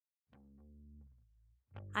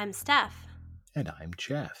I'm Steph. And I'm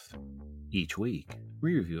Jeff. Each week,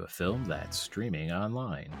 we review a film that's streaming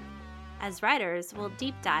online. As writers, we'll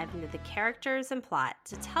deep dive into the characters and plot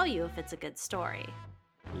to tell you if it's a good story.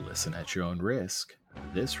 Listen at your own risk.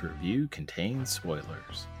 This review contains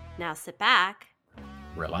spoilers. Now sit back,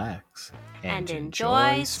 relax, and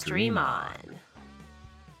enjoy Stream On.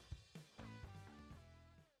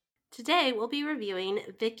 Today, we'll be reviewing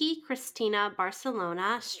Vicky Cristina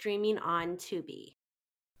Barcelona, streaming on Tubi.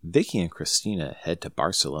 Vicky and Cristina head to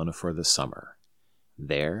Barcelona for the summer.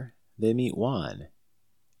 There, they meet Juan,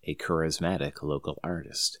 a charismatic local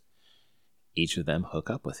artist. Each of them hook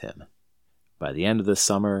up with him. By the end of the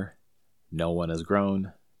summer, no one has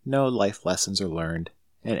grown, no life lessons are learned,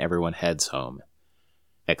 and everyone heads home.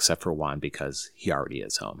 Except for Juan, because he already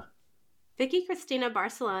is home. Vicky Cristina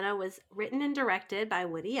Barcelona was written and directed by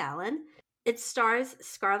Woody Allen. It stars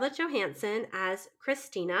Scarlett Johansson as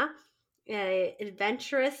Cristina, an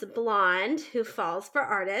adventurous blonde who falls for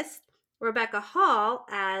artists, Rebecca Hall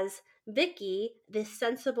as Vicky, the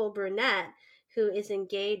sensible brunette who is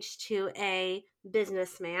engaged to a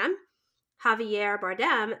businessman, Javier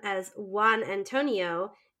Bardem as Juan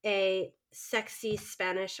Antonio, a sexy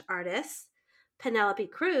Spanish artist, Penelope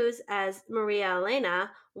Cruz as Maria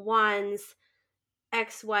Elena, Juan's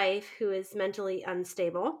ex-wife who is mentally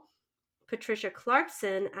unstable, Patricia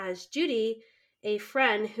Clarkson as Judy, a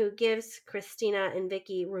friend who gives Cristina and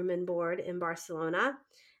Vicky room and board in Barcelona,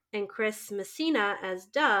 and Chris Messina as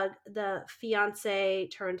Doug, the fiance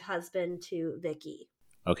turned husband to Vicky.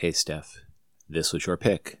 Okay, Steph, this was your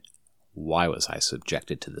pick. Why was I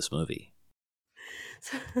subjected to this movie?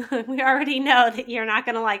 We already know that you're not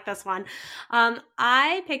going to like this one.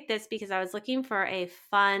 I picked this because I was looking for a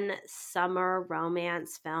fun summer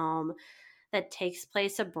romance film that takes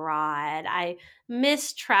place abroad. I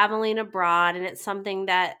miss traveling abroad, and it's something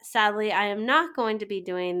that sadly I am not going to be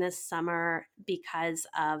doing this summer because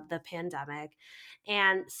of the pandemic.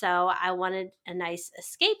 And so I wanted a nice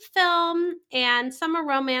escape film, and summer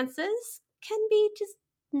romances can be just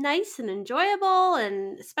nice and enjoyable,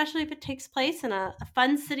 and especially if it takes place in a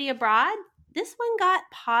fun city abroad. This one got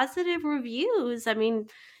positive reviews. I mean,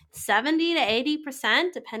 70 to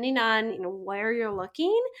 80%, depending on where you're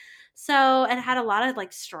looking. So it had a lot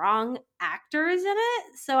of strong actors in it.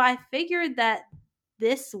 So I figured that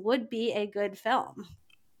this would be a good film.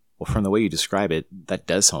 Well, from the way you describe it, that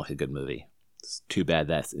does sound like a good movie. It's too bad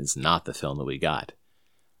that is not the film that we got.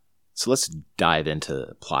 So let's dive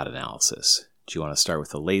into plot analysis. Do you want to start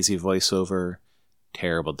with a lazy voiceover,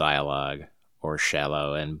 terrible dialogue, or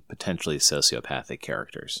shallow and potentially sociopathic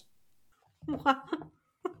characters?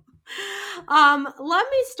 Let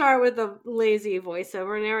me start with the lazy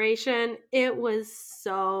voiceover narration. It was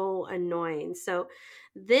so annoying. So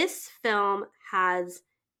this film has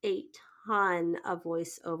a ton of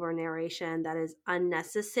voiceover narration that is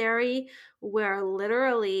unnecessary, where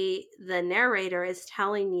literally the narrator is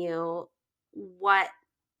telling you what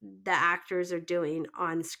the actors are doing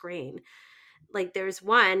on screen. Like there's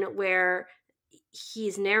one where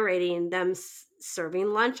he's narrating them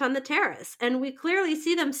serving lunch on the terrace, and we clearly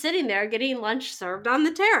see them sitting there getting lunch served on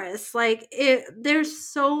the terrace. There's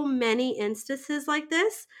so many instances like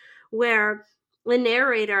this where the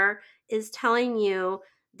narrator is telling you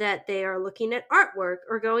that they are looking at artwork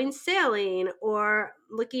or going sailing or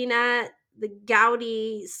looking at the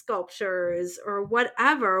Gaudi sculptures or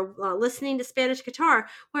whatever, listening to Spanish guitar,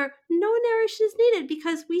 where no narration is needed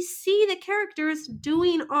because we see the characters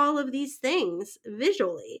doing all of these things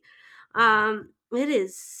visually.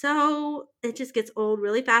 It just gets old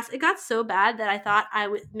really fast. It got so bad that I thought I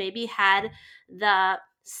would maybe had the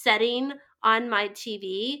setting on my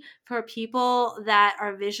TV for people that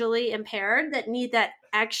are visually impaired that need that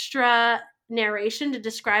extra narration to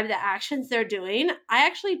describe the actions they're doing. I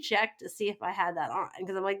actually checked to see if I had that on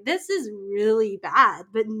because I'm like, this is really bad.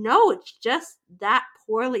 But no, it's just that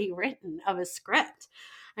poorly written of a script.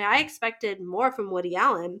 I expected more from Woody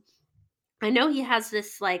Allen. I know he has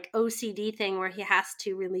this OCD thing where he has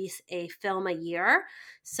to release a film a year.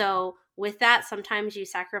 So with that, sometimes you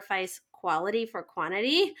sacrifice quality for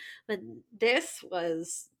quantity, but this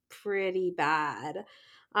was pretty bad.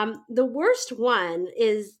 The worst one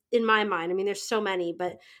is, in my mind, I mean, there's so many,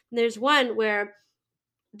 but there's one where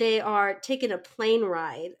they are taking a plane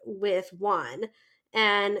ride with Juan,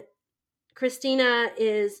 and Cristina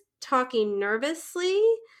is talking nervously,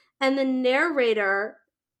 and the narrator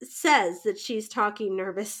says that she's talking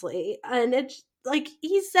nervously, and it's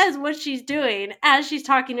he says what she's doing as she's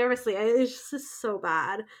talking nervously. It's just so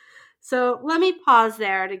bad. So let me pause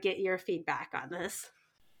there to get your feedback on this.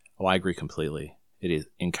 Oh, I agree completely. It is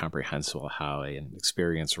incomprehensible how an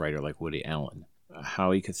experienced writer like Woody Allen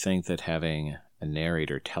how you could think that having a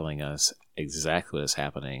narrator telling us exactly what is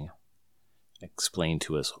happening, explain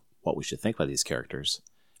to us what we should think about these characters,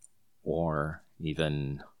 or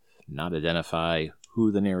even not identify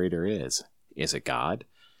who the narrator is. Is it God?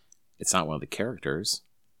 It's not one of the characters.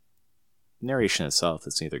 Narration itself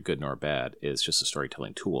is neither good nor bad. It's just a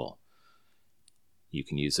storytelling tool. You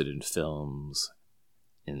can use it in films,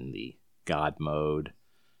 in the God mode,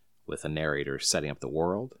 with a narrator setting up the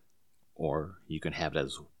world, or you can have it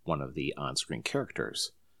as one of the on-screen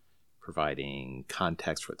characters, providing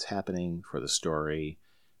context for what's happening, for the story,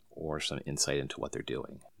 or some insight into what they're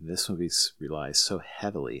doing. This movie relies so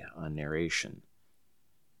heavily on narration,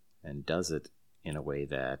 and does it in a way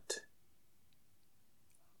that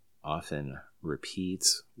often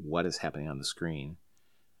repeats what is happening on the screen,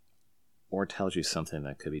 or tells you something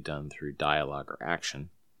that could be done through dialogue or action.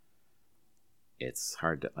 It's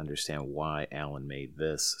hard to understand why Alan made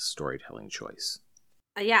this storytelling choice.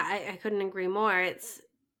 Yeah, I couldn't agree more. It's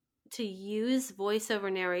to use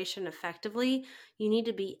voiceover narration effectively, you need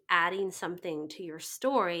to be adding something to your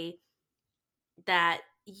story that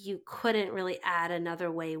you couldn't really add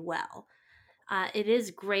another way well. It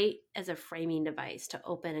is great as a framing device to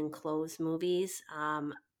open and close movies.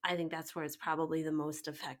 I think that's where it's probably the most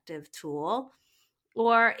effective tool.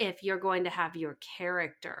 Or if you're going to have your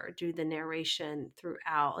character do the narration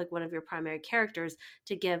throughout, like one of your primary characters,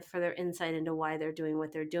 to give further insight into why they're doing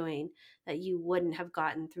what they're doing, that you wouldn't have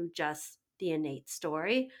gotten through just the innate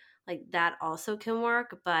story. Like that also can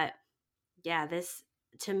work. But yeah, this,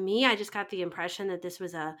 to me, I just got the impression that this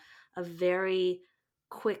was a very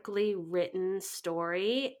quickly written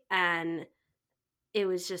story, and it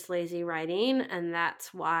was just lazy writing, and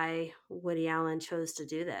that's why Woody Allen chose to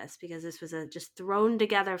do this, because this was a just thrown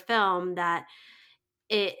together film that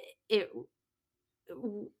it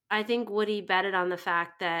I think Woody betted on the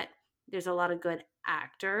fact that there's a lot of good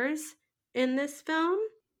actors in this film.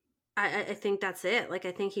 I think that's it. Like,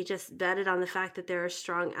 I think he just betted on the fact that there are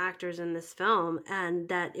strong actors in this film, and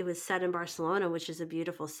that it was set in Barcelona, which is a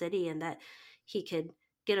beautiful city, and that he could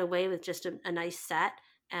get away with just a nice set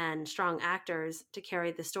and strong actors to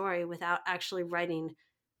carry the story without actually writing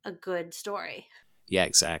a good story. Yeah,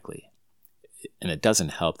 exactly. And it doesn't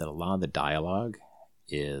help that a lot of the dialogue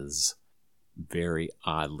is very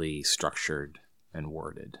oddly structured and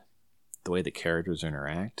worded. The way the characters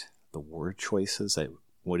interact, the word choices that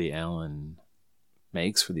Woody Allen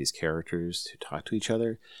makes for these characters to talk to each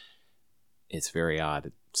other, it's very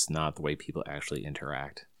odd. It's not the way people actually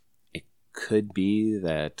interact. It could be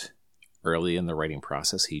that early in the writing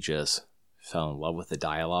process, he just fell in love with the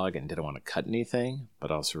dialogue and didn't want to cut anything,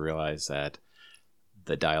 but also realized that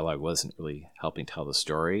the dialogue wasn't really helping tell the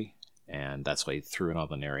story, and that's why he threw in all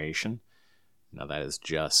the narration. Now, that is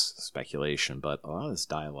just speculation, but a lot of this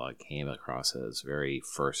dialogue came across as very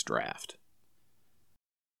first draft.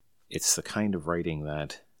 It's the kind of writing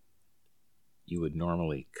that you would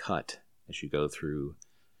normally cut as you go through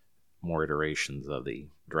more iterations of the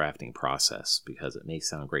drafting process, because it may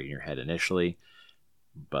sound great in your head initially,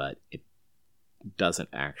 but it doesn't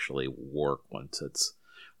actually work once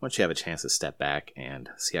you have a chance to step back and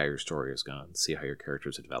see how your story has gone, see how your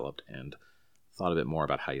characters have developed, and thought a bit more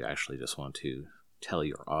about how you actually just want to tell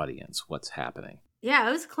your audience what's happening. Yeah,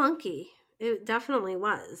 it was clunky. It definitely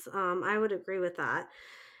was. I would agree with that.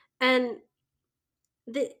 And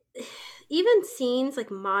even scenes like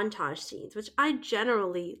montage scenes, which I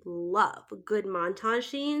generally love, good montage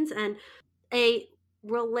scenes, and a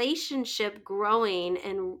relationship growing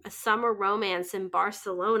and a summer romance in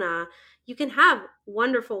Barcelona, you can have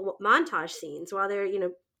wonderful montage scenes while they're,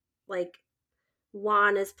 like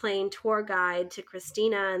Juan is playing tour guide to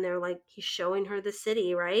Christina, and they're like, he's showing her the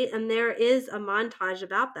city, right? And there is a montage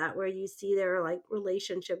about that where you see their like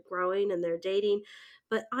relationship growing and they're dating.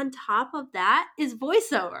 But on top of that is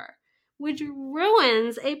voiceover, which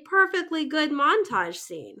ruins a perfectly good montage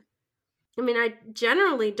scene. I mean, I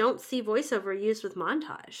generally don't see voiceover used with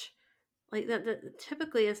montage. Like that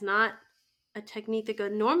typically is not a technique that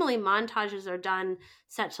goes. Normally montages are done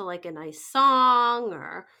set to like a nice song,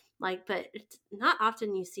 or like, but it's not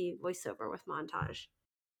often you see voiceover with montage.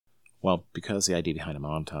 Well, because the idea behind a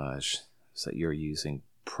montage is that you're using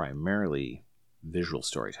primarily visual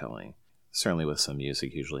storytelling, certainly with some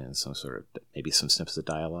music usually and some sort of, maybe some snippets of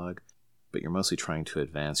dialogue, but you're mostly trying to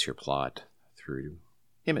advance your plot through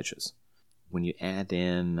images. When you add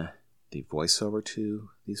in the voiceover to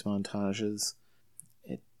these montages,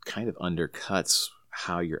 it kind of undercuts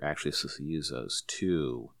how you're actually supposed to use those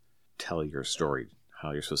to tell your story,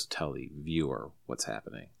 how you're supposed to tell the viewer what's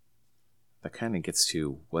happening. That kind of gets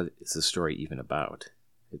to, what is the story even about?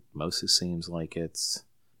 It mostly seems like it's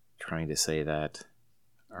trying to say that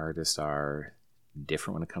artists are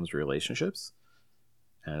different when it comes to relationships,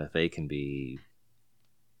 and that they can be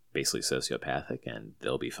basically sociopathic and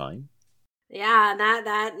they'll be fine. Yeah,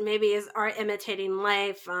 that maybe is art imitating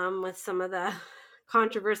life, with some of the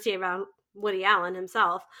controversy about Woody Allen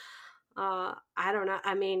himself. I don't know.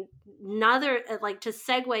 I mean, another, like, to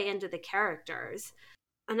segue into the characters,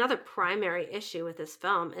 another primary issue with this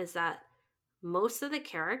film is that most of the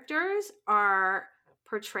characters are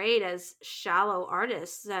portrayed as shallow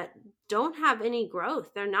artists that don't have any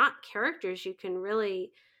growth. They're not characters you can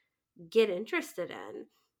really get interested in,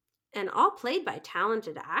 and all played by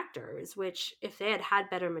talented actors, which, if they had had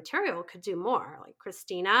better material, could do more. Like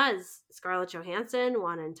Christina is Scarlett Johansson,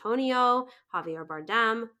 Juan Antonio, Javier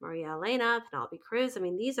Bardem, Maria Elena, Penelope Cruz. I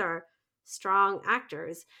mean, these are strong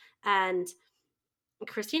actors. And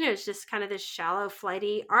Christina is just kind of this shallow,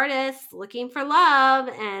 flighty artist looking for love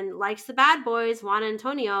and likes the bad boys. Juan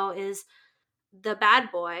Antonio is the bad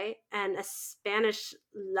boy and a Spanish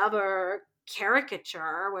lover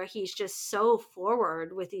caricature where he's just so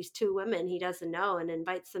forward with these two women he doesn't know and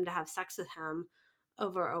invites them to have sex with him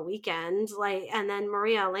over a weekend. Like, and then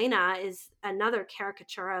Maria Elena is another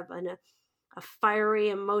caricature of a fiery,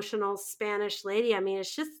 emotional Spanish lady. I mean,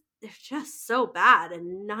 they're just so bad,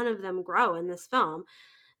 and none of them grow in this film.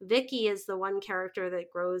 Vicky is the one character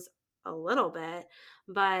that grows a little bit,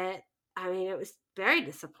 but I mean, it was very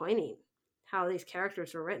disappointing how these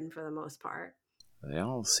characters were written for the most part. They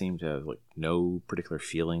all seem to have no particular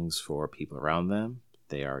feelings for people around them.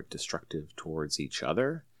 They are destructive towards each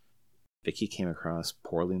other. Vicky came across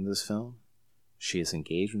poorly in this film. She is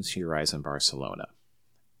engaged when she arrives in Barcelona,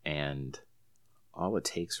 and all it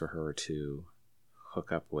takes for her to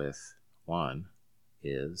hook up with Juan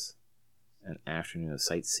is an afternoon of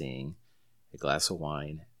sightseeing, a glass of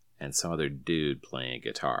wine, and some other dude playing a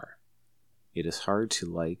guitar. It is hard to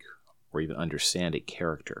like or even understand a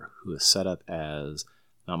character who is set up as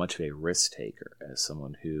not much of a risk taker, as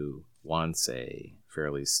someone who wants a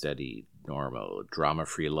fairly steady, normal,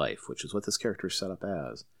 drama-free life, which is what this character is set up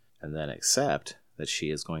as, and then accept that she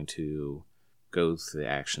is going to go through the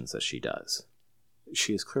actions that she does.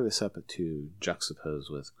 She is clearly set up to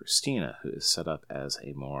juxtapose with Christina, who is set up as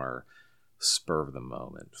a more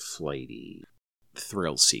spur-of-the-moment, flighty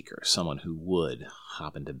thrill seeker, someone who would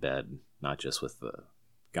hop into bed, not just with the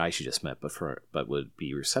guy she just met, but would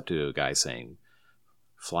be receptive to a guy saying,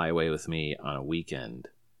 "Fly away with me on a weekend."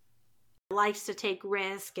 Likes to take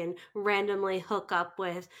risk and randomly hook up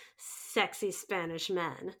with sexy Spanish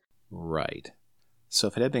men. Right. So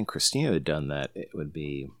if it had been Christina who had done that, it would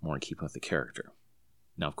be more in keeping with the character.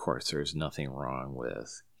 Now, of course, there's nothing wrong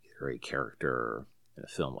with either a character in a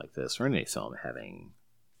film like this, or in any film, having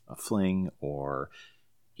a fling, or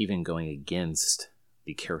even going against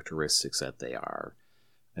the characteristics that they are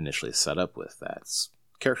initially set up with. That's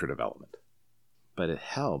character development. But it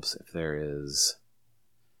helps if there is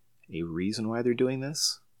a reason why they're doing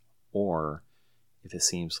this, or if it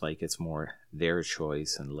seems like it's more their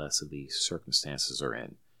choice and less of the circumstances they're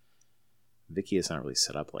in. Vicky is not really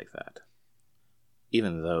set up like that.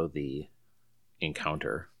 Even though the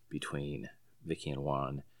encounter between Vicky and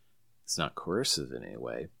Juan is not coercive in any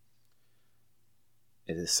way,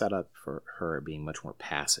 it is set up for her being much more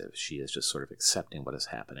passive. She is just sort of accepting what is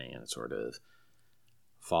happening, and it sort of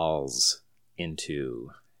falls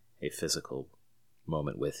into a physical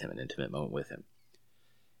moment with him, an intimate moment with him.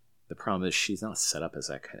 The problem is she's not set up as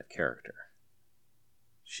that kind of character.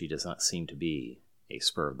 She does not seem to be a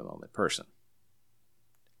spur-of-the-moment person.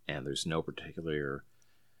 And there's no particular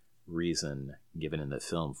reason given in the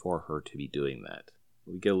film for her to be doing that.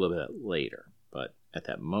 We get a little bit later, but at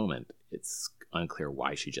that moment, it's unclear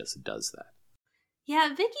why she just does that. Yeah,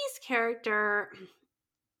 Vicky's character,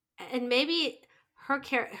 and maybe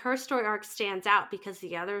her story arc stands out because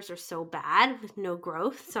the others are so bad with no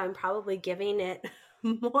growth, so I'm probably giving it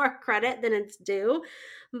more credit than it's due.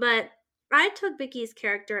 But I took Vicky's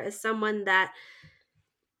character as someone that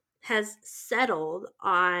has settled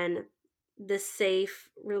on the safe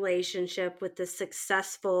relationship with the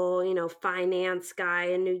successful, finance guy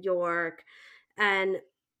in New York, and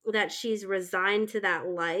that she's resigned to that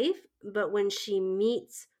life. But when she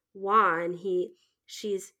meets Juan,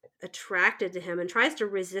 she's attracted to him and tries to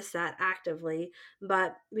resist that actively.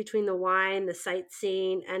 But between the wine, the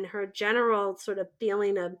sightseeing, and her general sort of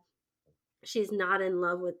feeling of she's not in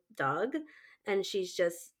love with Doug and she's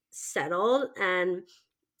just settled, and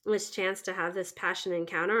this chance to have this passion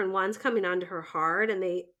encounter, and Juan's coming onto her hard, and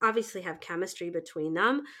they obviously have chemistry between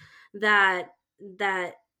them, that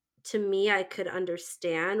to me I could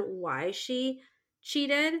understand why she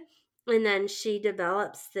cheated. And then she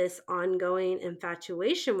develops this ongoing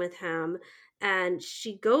infatuation with him, and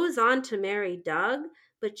she goes on to marry Doug,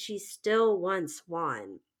 but she still wants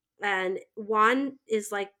Juan. And Juan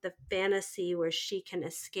is like the fantasy where she can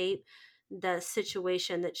escape the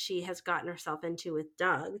situation that she has gotten herself into with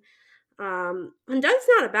Doug. And Doug's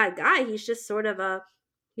not a bad guy. He's just sort of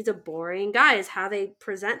he's a boring guy is how they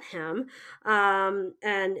present him,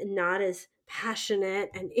 and not as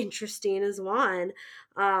passionate and interesting as Juan.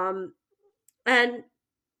 And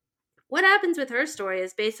what happens with her story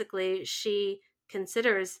is basically she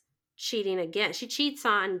considers cheating again. She cheats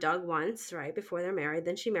on Doug once, right, before they're married.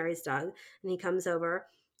 Then she marries Doug, and he comes over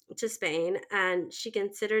to Spain, and she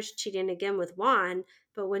considers cheating again with Juan.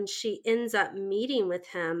 But when she ends up meeting with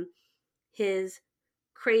him, his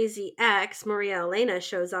crazy ex, Maria Elena,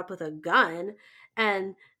 shows up with a gun,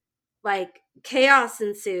 and like chaos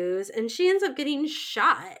ensues, and she ends up getting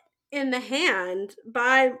shot in the hand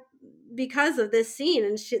by because of this scene.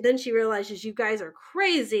 And then she realizes, you guys are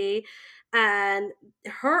crazy, and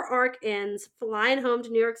her arc ends flying home to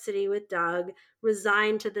New York City with Doug,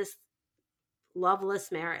 resigned to this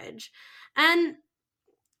loveless marriage. And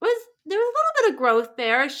there was a little bit of growth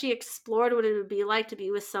there. She explored what it would be like to be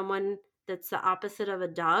with someone that's the opposite of a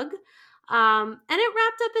Doug. And it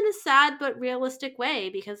wrapped up in a sad but realistic way,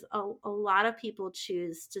 because a lot of people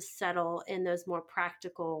choose to settle in those more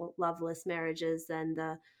practical, loveless marriages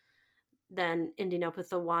than ending up with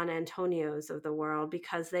the Juan Antonios of the world,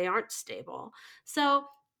 because they aren't stable. So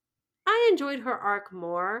I enjoyed her arc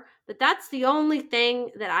more, but that's the only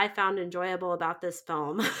thing that I found enjoyable about this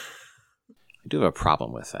film. I do have a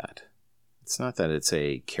problem with that. It's not that it's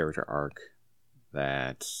a character arc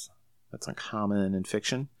that's uncommon in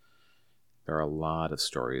fiction. There are a lot of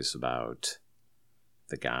stories about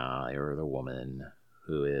the guy or the woman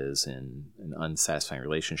who is in an unsatisfying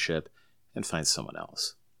relationship and finds someone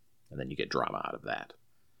else. And then you get drama out of that.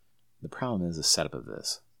 The problem is the setup of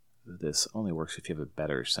this. This only works if you have a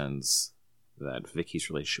better sense that Vicky's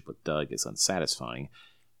relationship with Doug is unsatisfying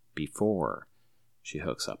before she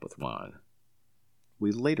hooks up with Juan.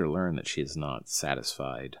 We later learn that she is not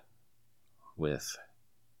satisfied with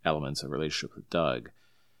elements of relationship with Doug,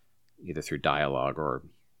 either through dialogue or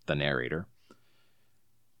the narrator.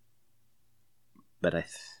 But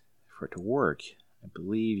for it to work, I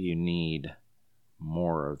believe you need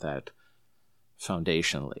more of that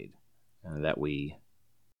foundation laid, and that we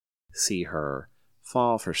see her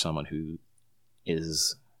fall for someone who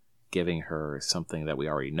is giving her something that we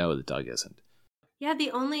already know that Doug isn't. Yeah,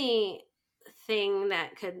 the only thing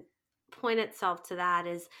that could point itself to that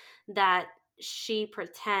is that she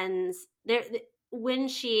pretends there when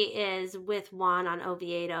she is with Juan on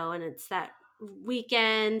Oviedo, and it's that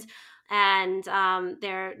weekend, and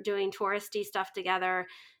they're doing touristy stuff together.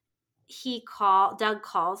 Doug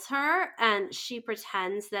calls her, and she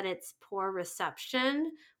pretends that it's poor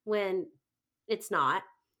reception when it's not.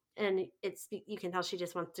 And you can tell she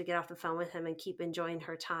just wants to get off the phone with him and keep enjoying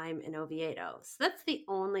her time in Oviedo. So that's the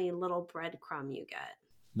only little breadcrumb you get.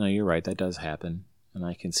 No, you're right. That does happen. And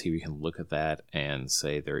I can see we can look at that and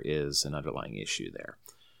say there is an underlying issue there.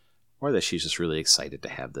 Or that she's just really excited to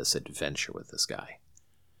have this adventure with this guy.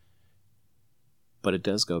 But it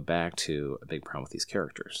does go back to a big problem with these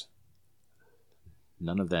characters.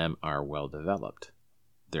 None of them are well developed.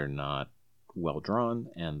 They're not well drawn,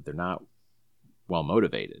 and they're not well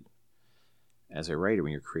motivated. As a writer,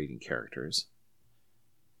 when you're creating characters,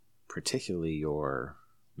 particularly your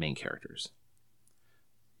main characters,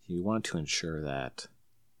 you want to ensure that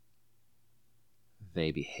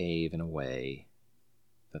they behave in a way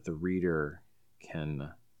that the reader can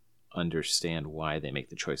understand why they make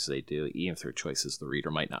the choices they do, even if they're choices the reader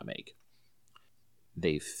might not make.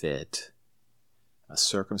 They fit a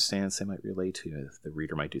circumstance they might relate to. If the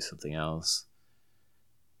reader might do something else,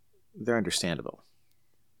 they're understandable.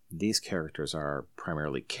 These characters are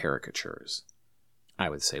primarily caricatures. I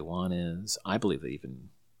would say Juan is. I believe that even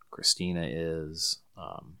Christina is.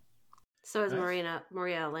 So is Maria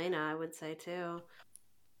Elena, I would say, too.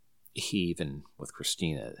 He, even with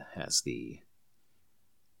Christina, has the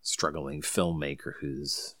struggling filmmaker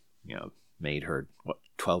who's, made her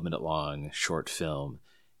 12-minute long short film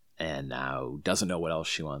and now doesn't know what else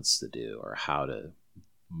she wants to do or how to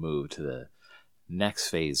move to the next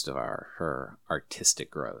phase of her artistic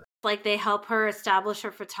growth. Like, they help her establish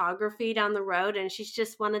her photography down the road, and she's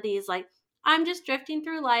just one of these, like, I'm just drifting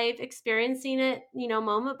through life, experiencing it,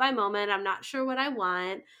 moment by moment. I'm not sure what I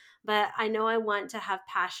want, but I know I want to have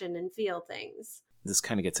passion and feel things. This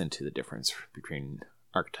kind of gets into the difference between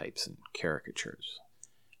archetypes and caricatures.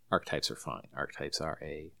 Archetypes are fine. Archetypes are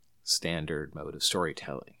a standard mode of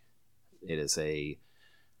storytelling. It is a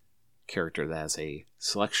character that has a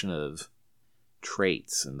selection of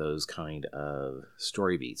traits and those kind of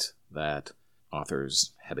story beats that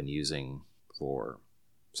authors have been using for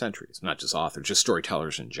centuries. Not just authors, just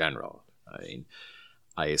storytellers in general. I mean,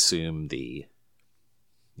 I assume the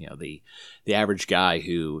average guy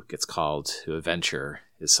who gets called to a venture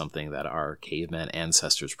is something that our caveman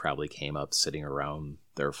ancestors probably came up sitting around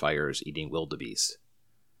their fires eating wildebeest.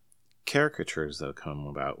 Caricatures, though, come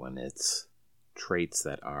about when it's traits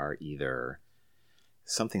that are either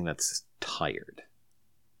something that's tired,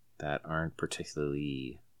 that aren't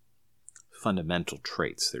particularly fundamental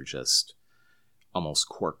traits. They're just almost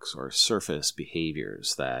quirks or surface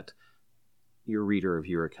behaviors that your reader or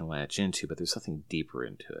viewer can latch into, but there's something deeper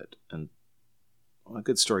into it. And a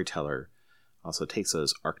good storyteller also takes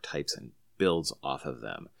those archetypes and builds off of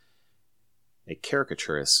them. A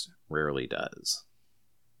caricaturist rarely does.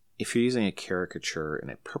 If you're using a caricature in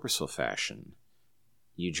a purposeful fashion,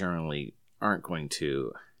 you generally aren't going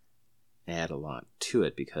to add a lot to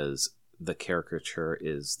it because the caricature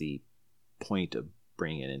is the point of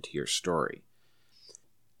bringing it into your story.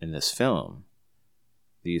 In this film,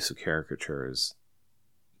 the use of caricatures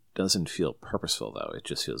doesn't feel purposeful, though. It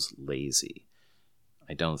just feels lazy.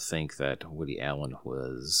 I don't think that Woody Allen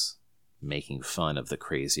was making fun of the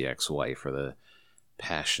crazy ex-wife or the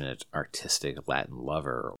passionate, artistic Latin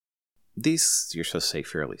lover. These you're supposed to take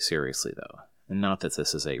fairly seriously, though. And not that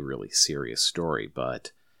this is a really serious story,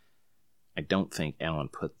 but I don't think Allen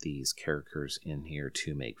put these characters in here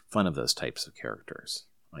to make fun of those types of characters.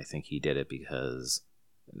 I think he did it because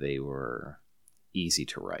they were easy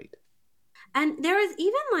to write. And there was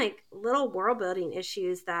even like little world building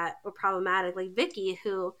issues that were problematic. Like Vicky,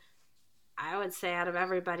 who I would say out of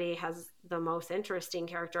everybody has the most interesting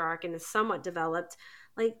character arc and is somewhat developed.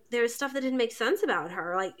 Like there's stuff that didn't make sense about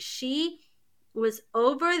her. Like she was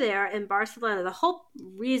over there in Barcelona. The whole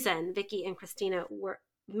reason Vicky and Cristina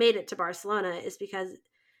made it to Barcelona is because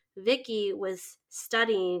Vicky was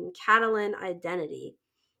studying Catalan identity.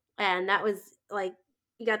 And that was like,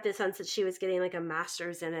 you got the sense that she was getting like a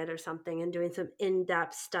master's in it or something and doing some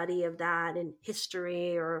in-depth study of that in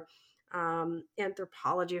history or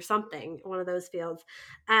anthropology or something, one of those fields.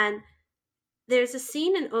 And there's a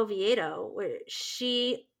scene in Oviedo where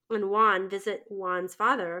she and Juan visit Juan's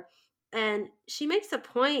father, and she makes a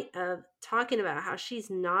point of talking about how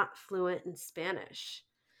she's not fluent in Spanish.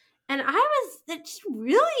 And it just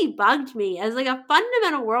really bugged me as like a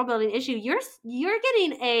fundamental world building issue. You're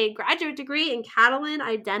getting a graduate degree in Catalan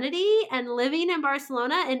identity and living in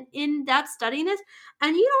Barcelona and in-depth studying this,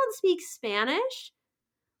 and you don't speak Spanish?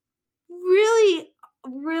 Really,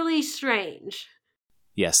 really strange.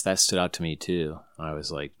 Yes, that stood out to me too. I was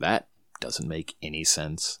like, that doesn't make any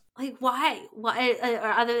sense. Like, why? Why?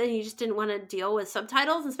 Other than you just didn't want to deal with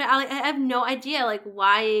subtitles in Spanish? I have no idea like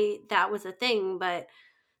why that was a thing, but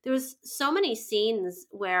there was so many scenes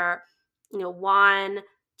where, Juan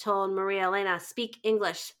told Maria Elena, speak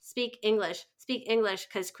English,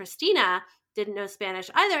 because Cristina didn't know Spanish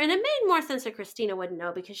either. And it made more sense that Cristina wouldn't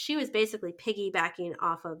know because she was basically piggybacking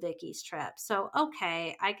off of Vicky's trip. So,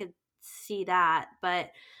 okay, I could see that. But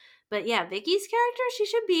yeah, Vicky's character, she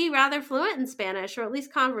should be rather fluent in Spanish or at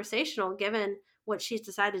least conversational given what she's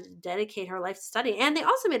decided to dedicate her life to study. And they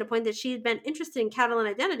also made a point that she had been interested in Catalan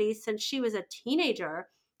identity since she was a teenager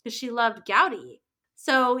because she loved Gaudi.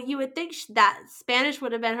 So you would think that Spanish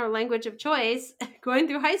would have been her language of choice going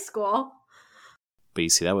through high school. But you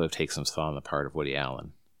see, that would have taken some thought on the part of Woody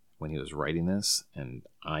Allen when he was writing this, and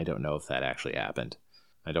I don't know if that actually happened.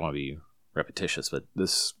 I don't want to be repetitious, but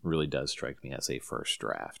this really does strike me as a first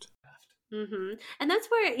draft. Mm-hmm. And that's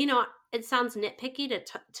where, it sounds nitpicky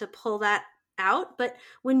to pull that out, but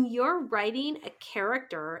when you're writing a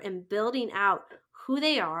character and building out who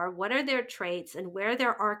they are, what are their traits, and where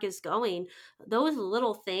their arc is going, those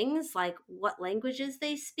little things like what languages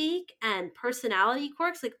they speak and personality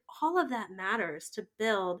quirks, like all of that matters to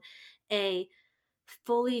build a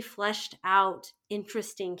fully fleshed out,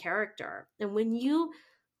 interesting character. And when you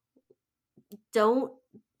don't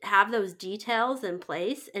have those details in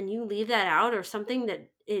place and you leave that out or something that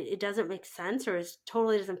it doesn't make sense or is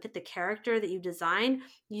totally doesn't fit the character that you designed,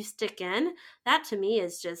 you stick in, that to me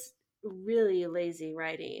is just really lazy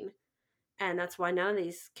writing. And that's why none of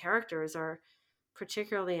these characters are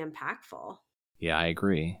particularly impactful. Yeah, I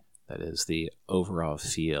agree. That is the overall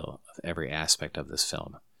feel of every aspect of this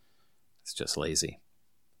film. It's just lazy.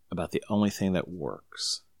 About the only thing that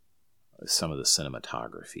works is some of the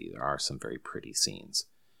cinematography. There are some very pretty scenes.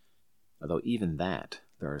 Although even that,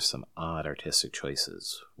 there are some odd artistic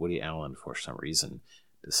choices. Woody Allen, for some reason,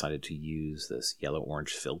 decided to use this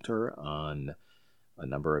yellow-orange filter on a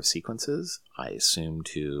number of sequences. I assume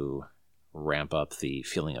to ramp up the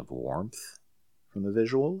feeling of warmth from the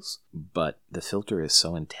visuals, but the filter is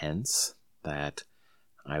so intense that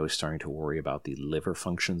I was starting to worry about the liver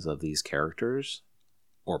functions of these characters,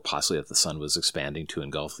 or possibly if the sun was expanding to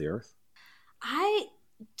engulf the earth. I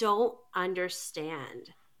don't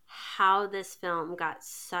understand how this film got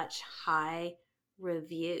such high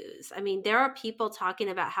reviews. I mean, there are people talking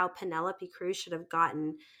about how Penelope Cruz should have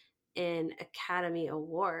gotten an Academy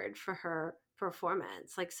Award for her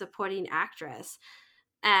performance, like supporting actress.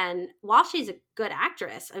 And while she's a good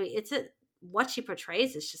actress, I mean, what she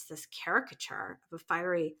portrays is just this caricature of a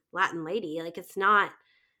fiery Latin lady. Like it's not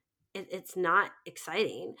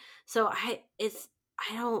exciting. So I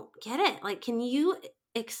don't get it. Like, can you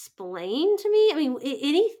explain to me? I mean,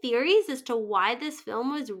 any theories as to why this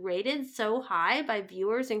film was rated so high by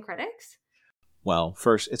viewers and critics? Well,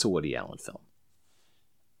 first, it's a Woody Allen film,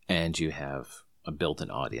 and you have a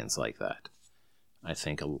built-in audience like that. I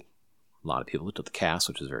think a lot of people looked at the cast,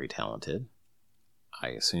 which is very talented. I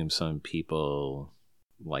assume some people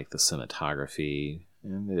like the cinematography,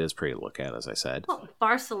 and it is pretty to look at, as I said. Well,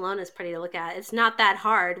 Barcelona is pretty to look at. It's not that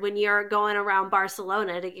hard when you're going around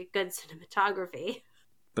Barcelona to get good cinematography.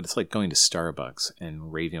 But it's like going to Starbucks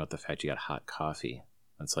and raving about the fact you got hot coffee.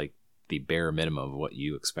 That's like the bare minimum of what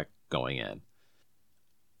you expect going in.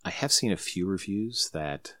 I have seen a few reviews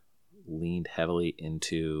that leaned heavily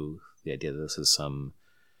into the idea that this is some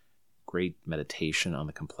great meditation on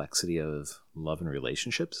the complexity of love and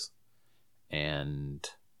relationships. And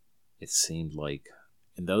it seemed like,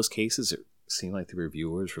 in those cases, it seemed like the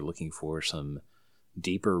reviewers were looking for some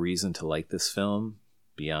deeper reason to like this film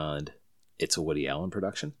beyond it's a Woody Allen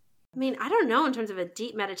production. I mean, I don't know in terms of a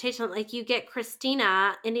deep meditation. Like, you get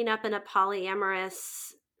Christina ending up in a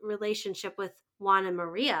polyamorous relationship with Juan and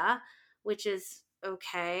Maria, which is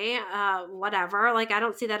okay, whatever. Like, I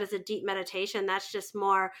don't see that as a deep meditation. That's just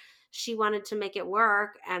more she wanted to make it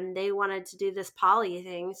work and they wanted to do this poly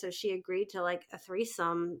thing. So she agreed to like a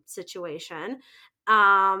threesome situation.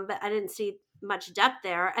 But I didn't see much depth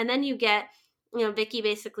there. And then you get, Vicky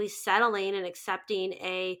basically settling and accepting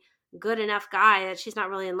a good enough guy that she's not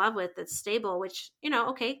really in love with that's stable, which,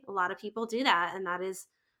 okay, a lot of people do that. And that is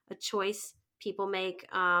a choice people make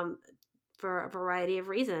for a variety of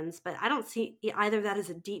reasons. But I don't see either of that as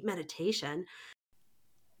a deep meditation.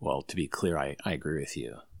 Well, to be clear, I agree with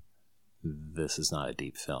you. This is not a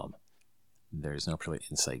deep film. There's no particular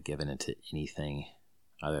insight given into anything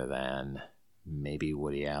other than maybe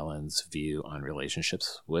Woody Allen's view on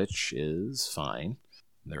relationships, which is fine.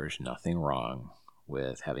 There's nothing wrong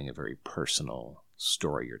with having a very personal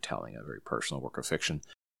story you're telling, a very personal work of fiction.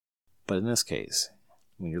 But in this case,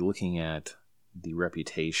 when you're looking at the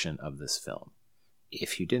reputation of this film,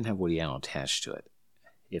 if you didn't have Woody Allen attached to it,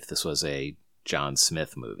 if this was a John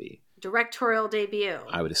Smith movie, directorial debut,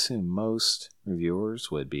 I would assume most reviewers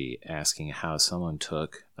would be asking how someone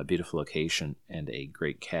took a beautiful location and a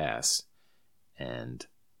great cast and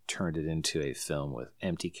turned it into a film with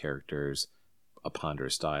empty characters, a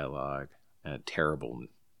ponderous dialogue, and a terrible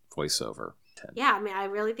voiceover. Yeah, I mean, I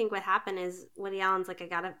really think what happened is Woody Allen's like, I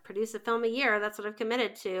got to produce a film a year. That's what I've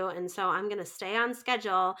committed to. And so I'm going to stay on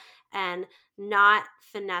schedule and not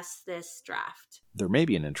finesse this draft. There may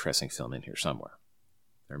be an interesting film in here somewhere.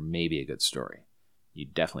 There may be a good story. You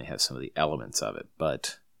definitely have some of the elements of it,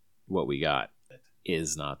 but what we got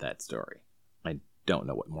is not that story. I don't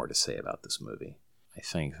know what more to say about this movie. I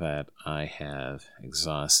think that I have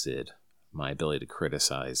exhausted my ability to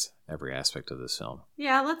criticize every aspect of this film.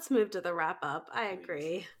 Yeah, let's move to the wrap up. I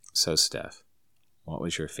agree. So, Steph, what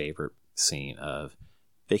was your favorite scene of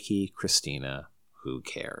Vicky, Christina, Who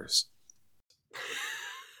Cares?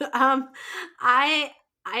 I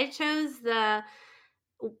chose the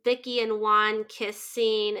Vicky and Juan kiss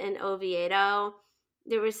scene in Oviedo.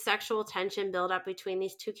 There was sexual tension build up between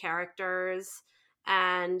these two characters,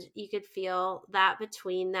 and you could feel that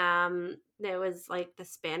between them. There was like the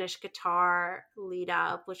Spanish guitar lead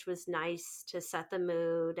up, which was nice to set the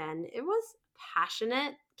mood, and it was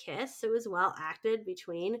passionate kiss. It was well acted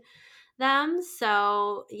between them.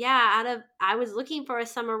 So yeah, I was looking for a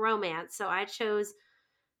summer romance, so I chose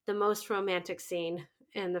the most romantic scene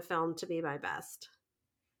in the film to be my best.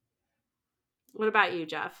 What about you,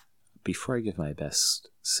 Jeff? Before I give my best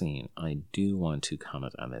scene, I do want to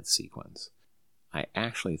comment on that sequence. I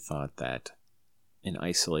actually thought that in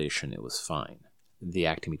isolation it was fine. The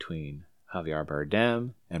acting between Javier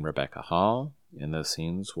Bardem and Rebecca Hall in those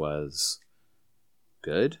scenes was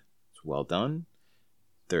good. It's well done.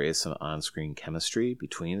 There is some on-screen chemistry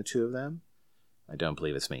between the two of them. I don't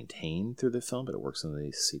believe it's maintained through the film, but it works in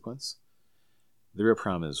the sequence. The real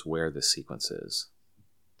problem is where the sequence is.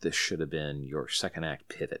 This should have been your second act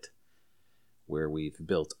pivot. where we've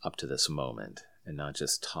built up to this moment and not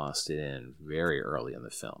just tossed it in very early in the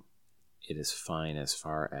film. It is fine as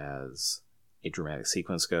far as a dramatic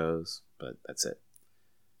sequence goes, but that's it.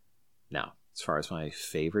 Now, as far as my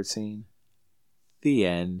favorite scene, the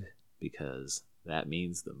end, because that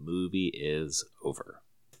means the movie is over.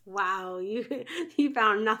 Wow, you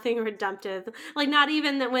found nothing redemptive. Like, not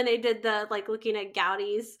even that when they did the, like, looking at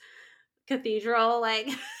Gaudi's cathedral, like,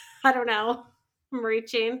 I don't know, I'm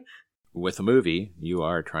reaching. With a movie, you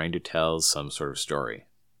are trying to tell some sort of story.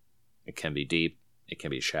 It can be deep, it can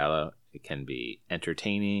be shallow, it can be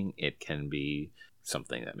entertaining, it can be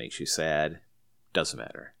something that makes you sad. Doesn't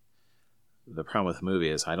matter. The problem with the movie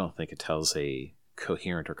is I don't think it tells a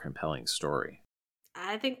coherent or compelling story.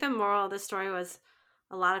 I think the moral of the story was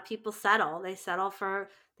a lot of people settle. They settle for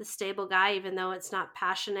the stable guy, even though it's not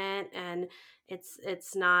passionate and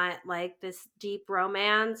it's not like this deep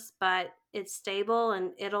romance, but it's stable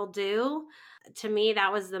and it'll do. To me,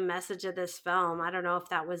 that was the message of this film. I don't know if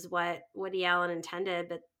that was what Woody Allen intended,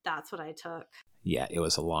 but that's what I took. Yeah, it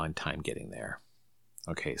was a long time getting there.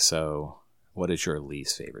 Okay, so what is your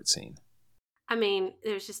least favorite scene? I mean,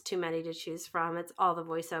 there's just too many to choose from. It's all the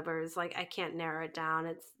voiceovers. Like, I can't narrow it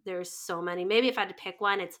down. There's so many. Maybe if I had to pick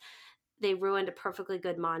one, they ruined a perfectly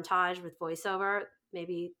good montage with voiceover.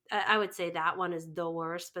 Maybe I would say that one is the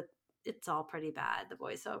worst, but it's all pretty bad, the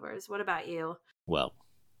voiceovers. What about you? Well,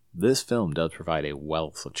 this film does provide a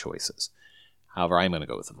wealth of choices. However, I'm going to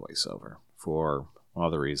go with the voiceover for all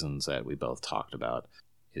the reasons that we both talked about.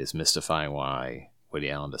 It is mystifying why Woody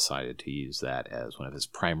Allen decided to use that as one of his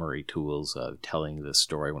primary tools of telling this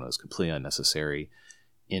story when it was completely unnecessary,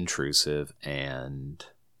 intrusive, and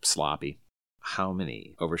sloppy. How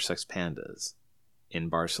many oversexed pandas in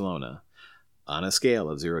Barcelona, on a scale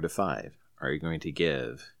of 0 to 5, are you going to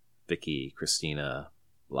give Vicky, Cristina,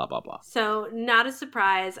 blah, blah, blah? So, not a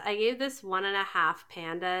surprise. I gave this 1.5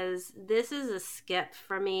 pandas. This is a skip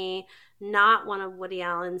for me, not one of Woody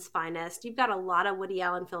Allen's finest. You've got a lot of Woody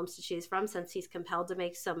Allen films to choose from since he's compelled to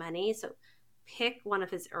make so many. So, pick one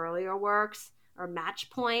of his earlier works, or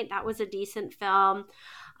Match Point. That was a decent film.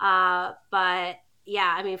 But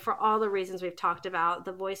yeah, I mean, for all the reasons we've talked about,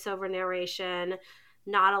 the voiceover narration,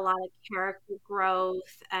 not a lot of character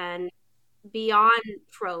growth, and beyond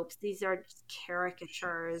tropes, these are just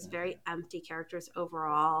caricatures, very empty characters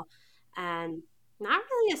overall, and not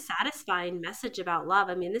really a satisfying message about love.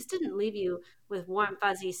 I mean, this didn't leave you with warm,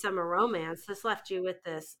 fuzzy summer romance. This left you with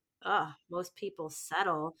this, most people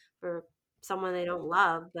settle for someone they don't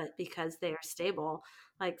love, but because they are stable.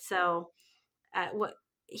 Like, so what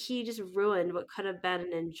he just ruined what could have been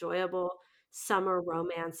an enjoyable summer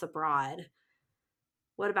romance abroad.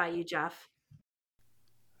 What about you, Jeff?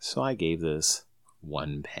 So I gave this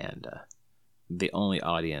 1 panda. The only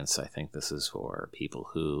audience I think this is for people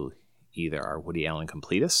who either are Woody Allen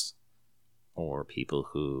completists or people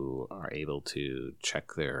who are able to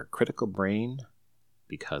check their critical brain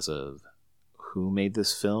because of who made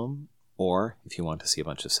this film, or if you want to see a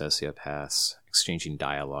bunch of sociopaths exchanging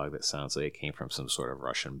dialogue that sounds like it came from some sort of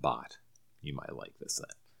Russian bot, you might like this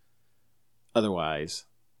then. Otherwise,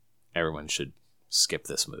 everyone should skip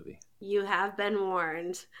this movie. You have been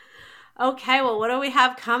warned. Okay, well, what do we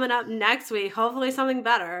have coming up next week? Hopefully something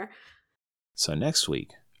better. So next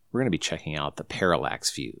week, we're going to be checking out The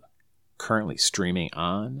Parallax View, currently streaming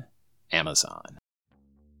on Amazon.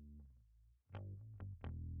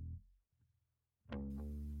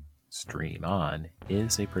 Stream On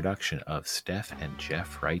is a production of Steph and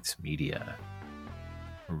Jeff Wrights Media.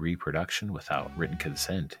 Reproduction without written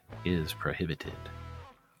consent is prohibited.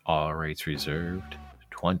 All rights reserved.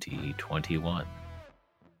 2021.